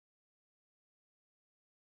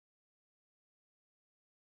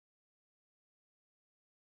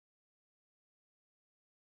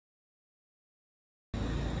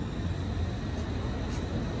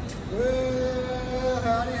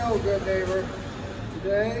good, neighbor.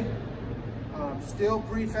 Today, still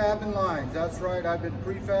prefabbing lines. That's right, I've been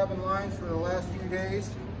prefabbing lines for the last few days.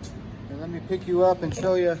 And let me pick you up and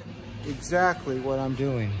show you exactly what I'm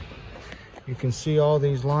doing. You can see all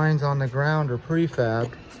these lines on the ground are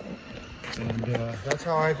prefabbed. And that's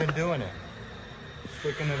how I've been doing it.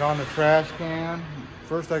 Sticking it on the trash can.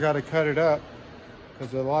 First I got to cut it up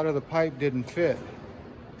because a lot of the pipe didn't fit.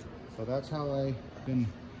 So that's how I've been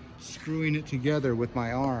screwing it together with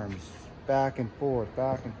my arms, back and forth,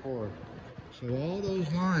 back and forth. So all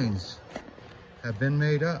those lines have been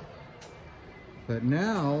made up. But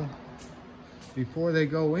now, before they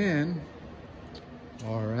go in,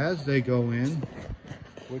 or as they go in,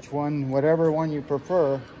 which one, whatever one you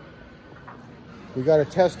prefer, we got to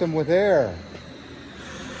test them with air.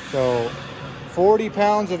 So 40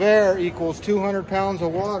 pounds of air equals 200 pounds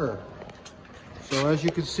of water. So as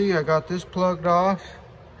you can see, I got this plugged off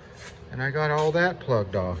and I got all that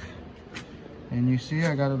plugged off. And you see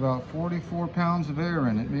I got about 44 pounds of air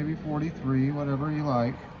in it, maybe 43, whatever you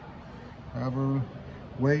like. However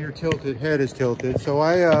way your head is tilted. So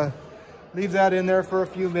I leave that in there for a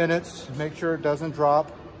few minutes, make sure it doesn't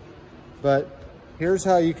drop. But here's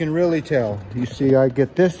how you can really tell. You see I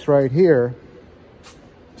get this right here.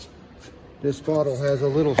 This bottle has a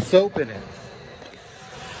little soap in it.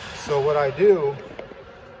 So what I do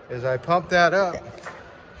is I pump that up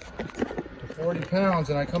to 40 pounds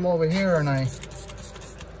and I come over here and I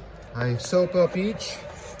soap up each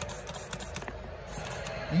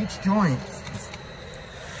joint.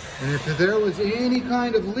 And if there was any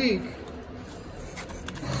kind of leak,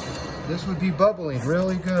 this would be bubbling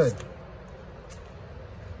really good.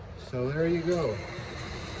 So there you go.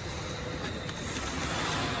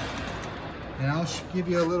 And I'll give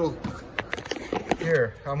you a little,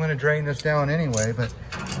 here, I'm gonna drain this down anyway, but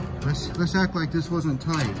let's act like this wasn't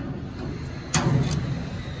tight.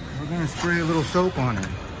 We're gonna spray a little soap on it.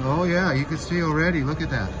 Oh yeah, you can see already, look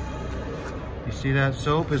at that. You see that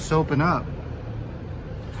soap is soaping up.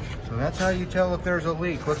 So that's how you tell if there's a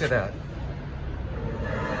leak, look at that.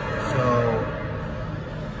 So,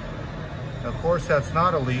 of course that's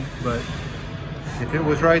not a leak, but if it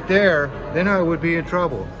was right there, then I would be in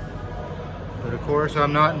trouble. But of course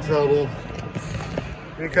I'm not in trouble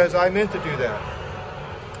because I meant to do that.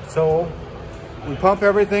 So we pump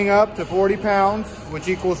everything up to 40 pounds, which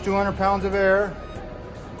equals 200 pounds of air.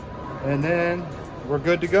 And then we're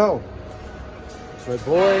good to go. But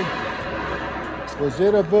boy, was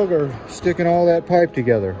it a booger sticking all that pipe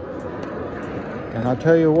together. And I'll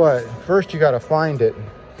tell you what, first you gotta find it.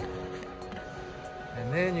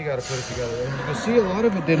 And then you gotta put it together. And you can see a lot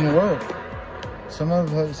of it didn't work. Some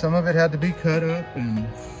of it had to be cut up, and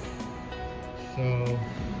so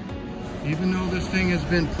even though this thing has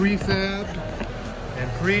been prefabbed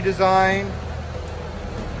and pre-designed,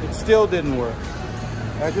 it still didn't work.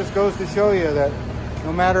 That just goes to show you that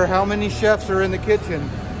no matter how many chefs are in the kitchen,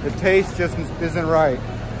 the taste just isn't right.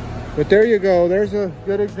 But there you go, there's a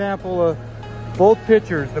good example of both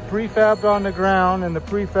pictures, the prefabbed on the ground and the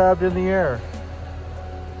prefabbed in the air.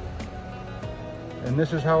 And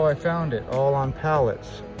this is how I found it, all on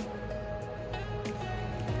pallets.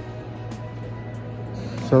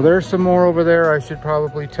 So there's some more over there I should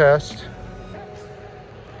probably test.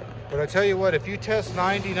 But I tell you what, if you test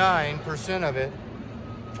 99% of it,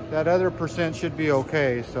 that other percent should be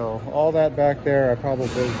okay. So all that back there I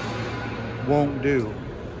probably won't do.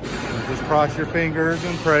 You just cross your fingers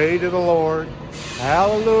and pray to the Lord.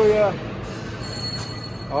 Hallelujah.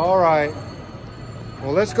 All right.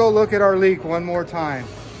 Well, let's go look at our leak one more time.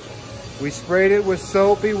 We sprayed it with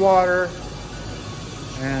soapy water,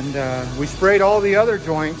 and we sprayed all the other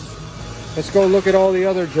joints. Let's go look at all the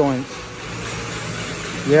other joints.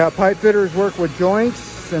 Yeah, pipe fitters work with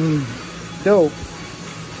joints and dope.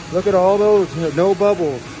 Look at all those, no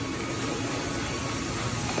bubbles.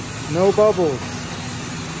 No bubbles.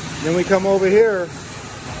 Then we come over here.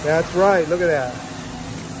 That's right, look at that.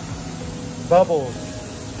 Bubbles.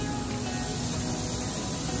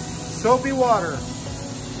 Soapy water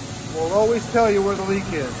will always tell you where the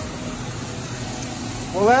leak is.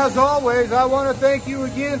 Well, as always, I want to thank you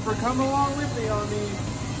again for coming along with me on these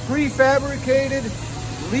prefabricated,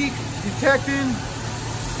 leak detecting,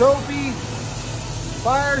 soapy,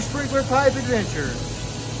 fire sprinkler pipe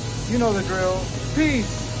adventures. You know the drill.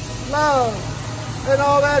 Peace, love, and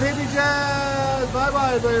all that hippie jazz.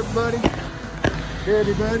 Bye-bye, everybody. Hey,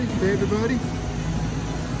 everybody. Hey, everybody.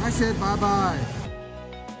 I said bye-bye.